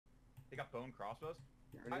They got bone crossbows.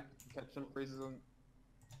 Ready? Catch them, freezes them.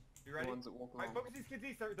 You ready? The ones that walk along. Alright, focus these kids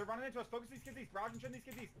east. They're running into us. Focus these kids east. Barrage and chin these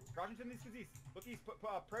kids east. Barrage and chin these kids east. Look east.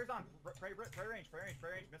 Prayers on. Pray range.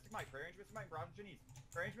 Mystic Might. Pray range. Mystic Might. Barrage and chin east.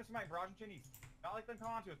 Pray range. Mystic Might. Barrage and chin east. Not like them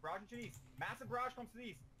come onto us. Barrage and chin east. Massive barrage comes to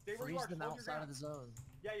the east. Stay where you are. Freeze them outside of the zone.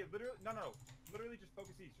 Yeah, literally. No. Literally just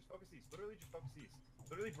focus east. Just focus east. Literally just focus east.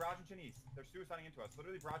 Literally barrage and chin east. They're suiciding into us.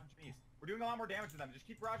 Literally barrage and chin east. We're doing a lot more damage to them. Just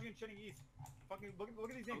keep barraging and chinning east. Fucking look at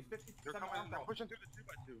these names. 50. They're pushing through the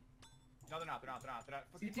 2x2. No, they're not.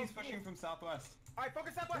 CT's pushing from southwest. Alright,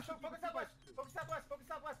 focus southwest. Focus southwest.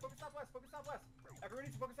 Everyone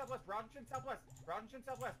needs to focus southwest. Barrage and chin southwest. Barrage and chin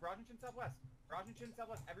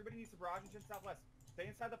southwest. Everybody needs to barrage and chin southwest. Stay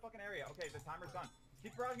inside the fucking area. Okay, the timer's done.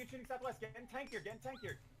 Keep barraging and chinning southwest. Get in tank here. Get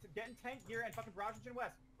in tank here and fucking barrage and chin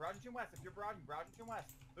west. Barrage and chin west. If you're barraging, barrage and chin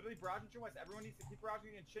west. Literally barrage and chin west. Everyone needs to keep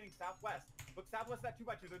barraging and chinning southwest. Look southwest of that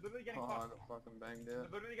 2x2. They're literally getting fucked. I got fucking banged They're out.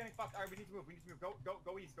 literally getting fucked. Alright, we need to move. Go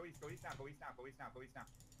east now. Go east now. We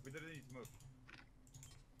literally need to move.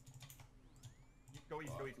 Go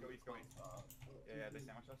east. Yeah, they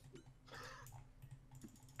sandwich us.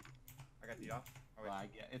 I got the off. Oh, wait. Lag,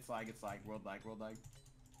 yeah, it's lag. World lag.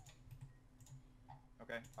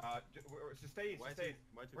 Okay, just stay east,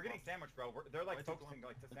 We're getting sandwiched, bro. They're like focusing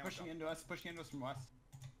like to They're sandwich pushing into us from west.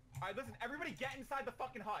 Alright, listen, everybody get inside the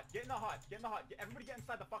fucking hut. Get in the hut. Everybody get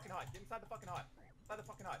inside the fucking hut.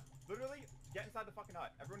 Literally, get inside the fucking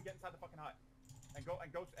hut. Everyone get inside the fucking hut. And go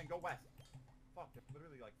west. Fuck, they're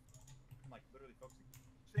literally like literally focusing.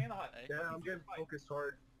 Stay in the hut. Yeah, I'm getting focused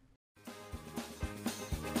hard.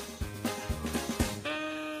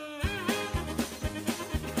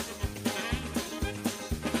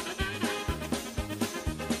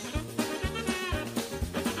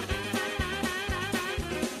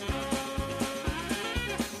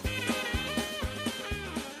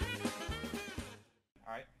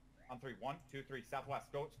 On 3, 1, 2, 3, southwest.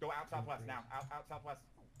 Go out southwest now. Out southwest.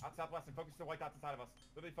 Out southwest and focus the white dots inside of us.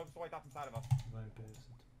 Literally focus the white dots inside of us.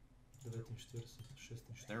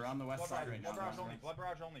 They're on the west side right now. Blood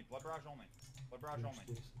barrage only.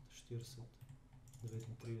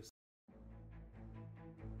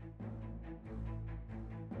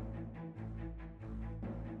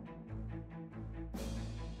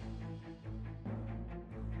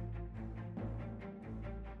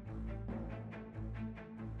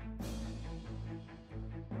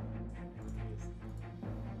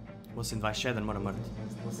 Osim 21 mora mrti.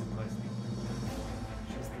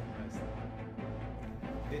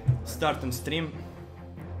 Startam stream.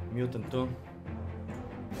 Mutam tu.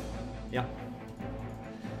 Ja.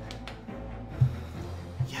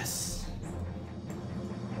 Yes.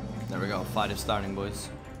 There we go. Fight is starting, boys.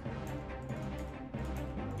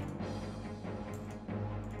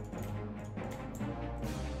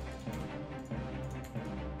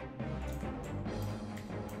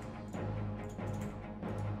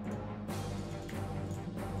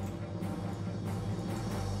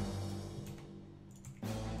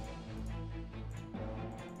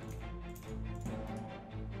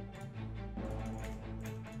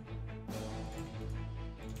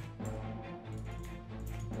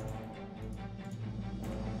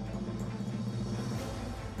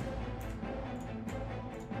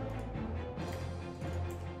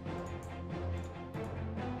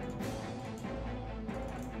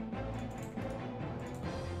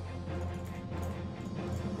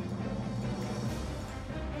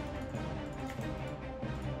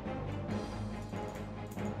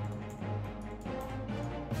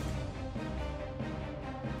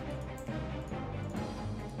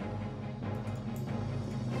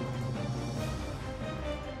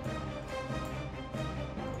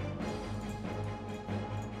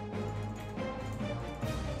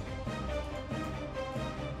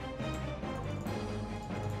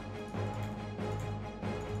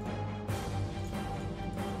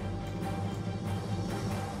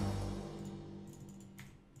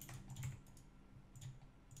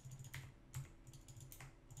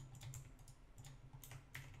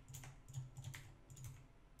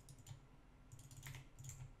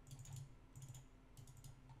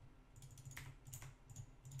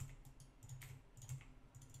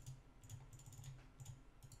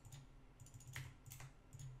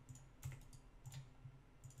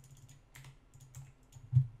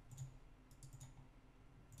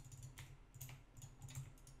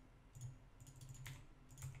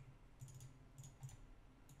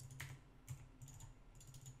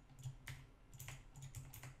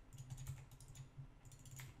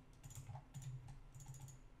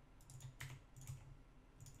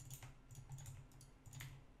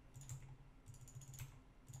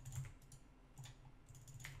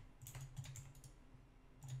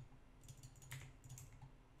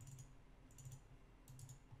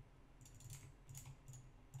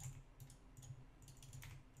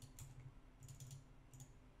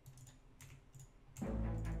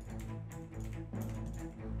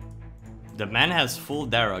 The man has full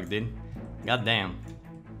Darok, dude. God damn.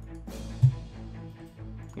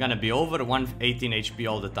 Gonna be over 118 HP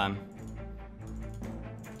all the time.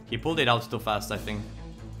 He pulled it out too fast, I think.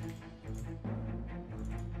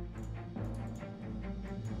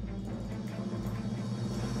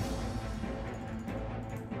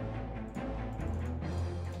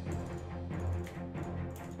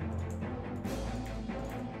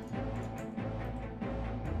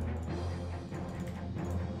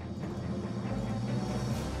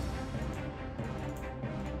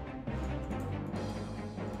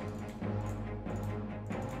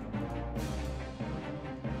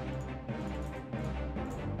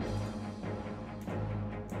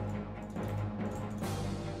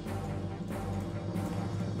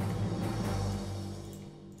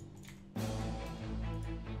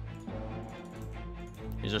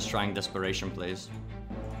 He's just trying desperation plays.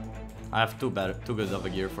 I have too good of a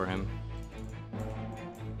gear for him.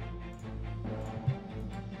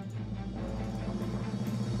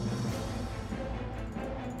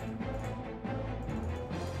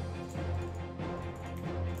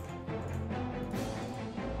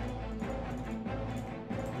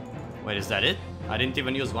 Wait, is that it? I didn't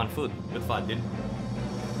even use one food. Good fight, dude.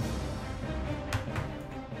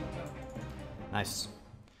 Nice.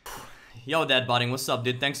 Yo, Deadbotting, what's up,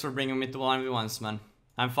 dude? Thanks for bringing me to 1v1s, man.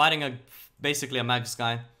 I'm fighting basically a max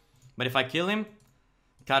guy. But if I kill him,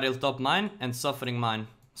 Karil top mine and suffering mine.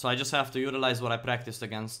 So I just have to utilize what I practiced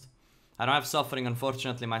against. I don't have suffering,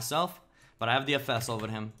 unfortunately, myself. But I have DFS over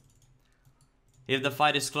him. If the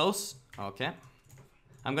fight is close, okay.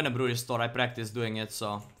 I'm gonna brew restore. I practiced doing it,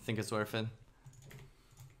 so I think it's worth it.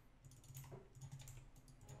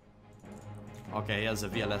 Okay, he has a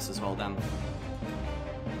VLS as well, damn.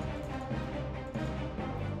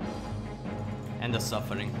 And the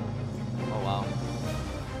suffering. Oh wow.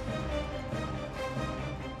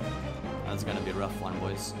 That's gonna be a rough one,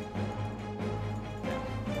 boys.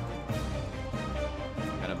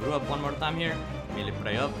 Gotta brew up one more time here. Melee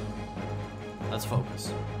pray up. Let's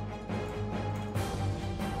focus.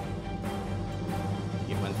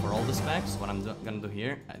 He went for all the specs. What I'm gonna do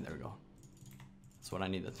here. Alright, there we go. That's what I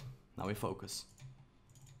needed. Now we focus.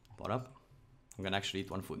 Pot up. I'm gonna actually eat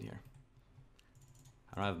one food here.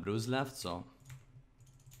 I don't have brews left, so.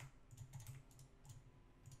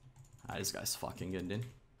 Ah, this guy's fucking good, dude.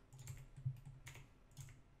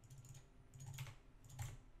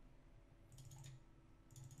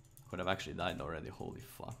 Could have actually died already, holy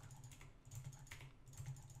fuck.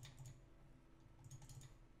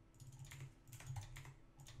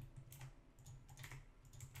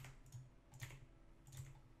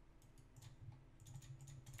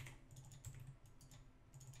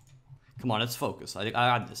 Come on, let's focus. I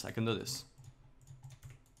got this, I can do this.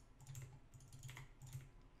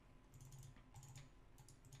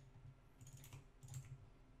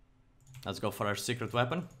 Let's go for our secret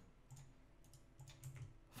weapon.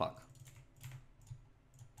 Fuck.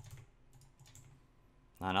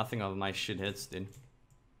 Nah, nothing of my shit hits, dude.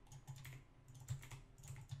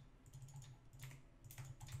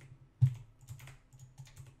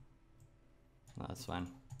 Nah, that's fine.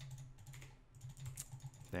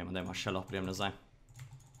 Damn, det var källoppremne sig.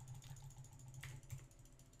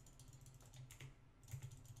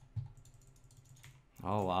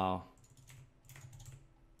 Oh wow.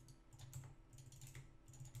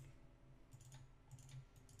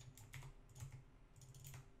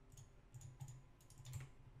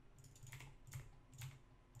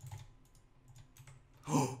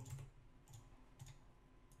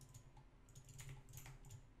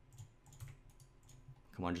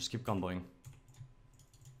 Come on, just keep comboing.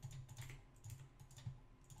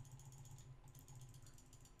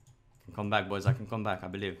 I can come back, boys. I can come back, I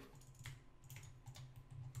believe.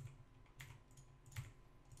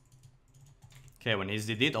 Okay, when he's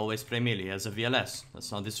DD'd, always play melee. He has a VLS.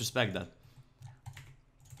 Let's not disrespect that.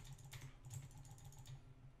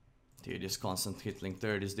 Dude, this constant hit link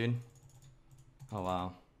 30s, dude. Oh,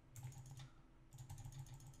 wow.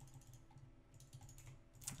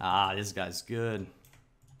 Ah, this guy's good.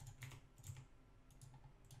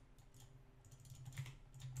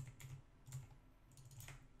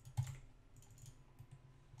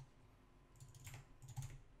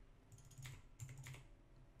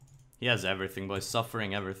 He has everything, boys.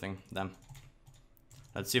 Suffering, everything. Damn.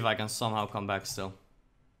 Let's see if I can somehow come back still.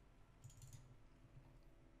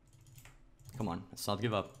 Come on, let's not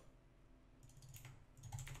give up.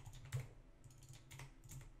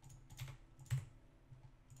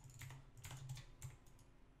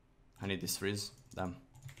 I need this freeze. Damn.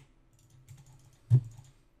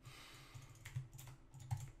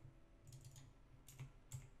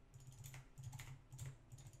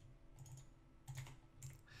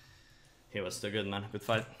 He was too good, man. Good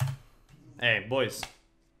fight. Hey, boys.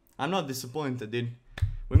 I'm not disappointed, dude.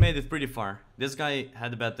 We made it pretty far. This guy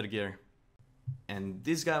had better gear. And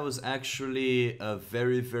this guy was actually a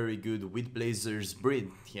very, very good with Blazers breed.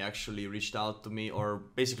 He actually reached out to me, or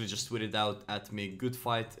basically just tweeted out at me, good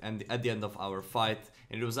fight, and at the end of our fight.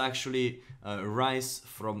 And it was actually Rice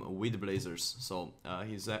from with Blazers. So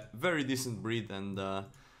he's a very decent breed, and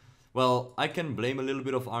well, I can blame a little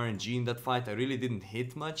bit of RNG in that fight. I really didn't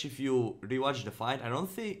hit much. If you rewatch the fight, I don't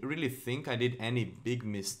really think I did any big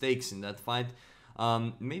mistakes in that fight.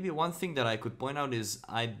 Maybe one thing that I could point out is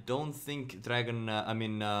I don't think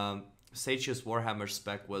Sage's Warhammer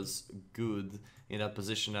spec was good in that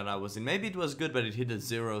position that I was in. Maybe it was good, but it hit a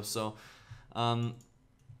 0, so I'm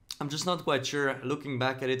just not quite sure. Looking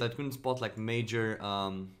back at it, I couldn't spot like major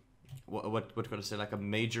what could I say, like a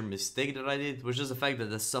major mistake that I did. It was just the fact that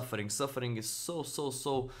the suffering is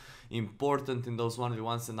so important in those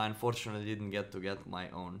 1v1s, and I unfortunately didn't get my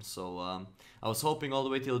own. So I was hoping all the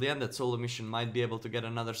way till the end that Solo Mission might be able to get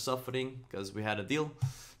another suffering, because we had a deal,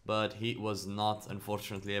 but he was not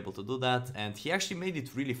unfortunately able to do that, and he actually made it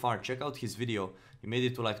really far. Check out his video. He made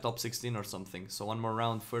it to like top 16 or something, so one more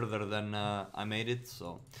round further than I made it.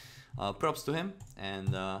 So props to him,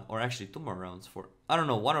 and or actually 2 more rounds for, I don't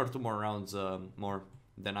know, 1 or 2 more rounds more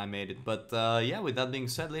than I made it. But yeah, with that being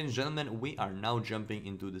said, ladies and gentlemen, we are now jumping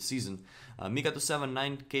into the season. Micka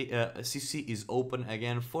 279k CC is open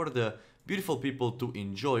again for the beautiful people to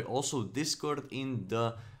enjoy. Also Discord in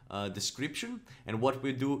the description, and what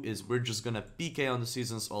we do is we're just gonna PK on the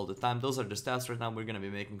seasons all the time. Those are the stats right now. We're gonna be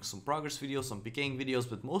making some progress videos, some PKing videos,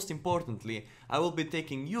 but most importantly, I will be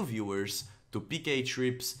taking you viewers to PK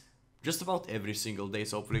trips just about every single day,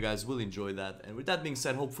 so hopefully you guys will enjoy that. And with that being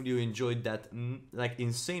said, hopefully you enjoyed that like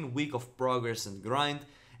insane week of progress and grind,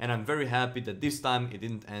 and I'm very happy that this time it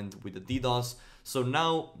didn't end with a DDoS. So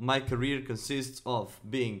now my career consists of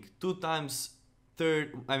being 1 time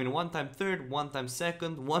third, 1 time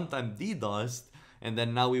second, 1 time DDoSed, and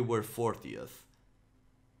then now we were 40th.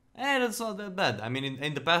 And it's not that bad. I mean,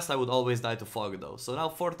 in the past I would always die to fog though. So now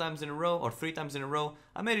 4 times in a row, or 3 times in a row,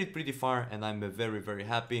 I made it pretty far, and I'm very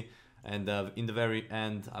happy. And in the very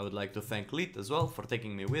end, I would like to thank Lit as well for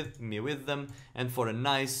taking me with them, and for a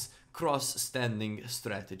nice cross-standing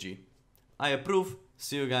strategy. I approve.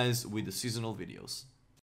 See you guys with the seasonal videos.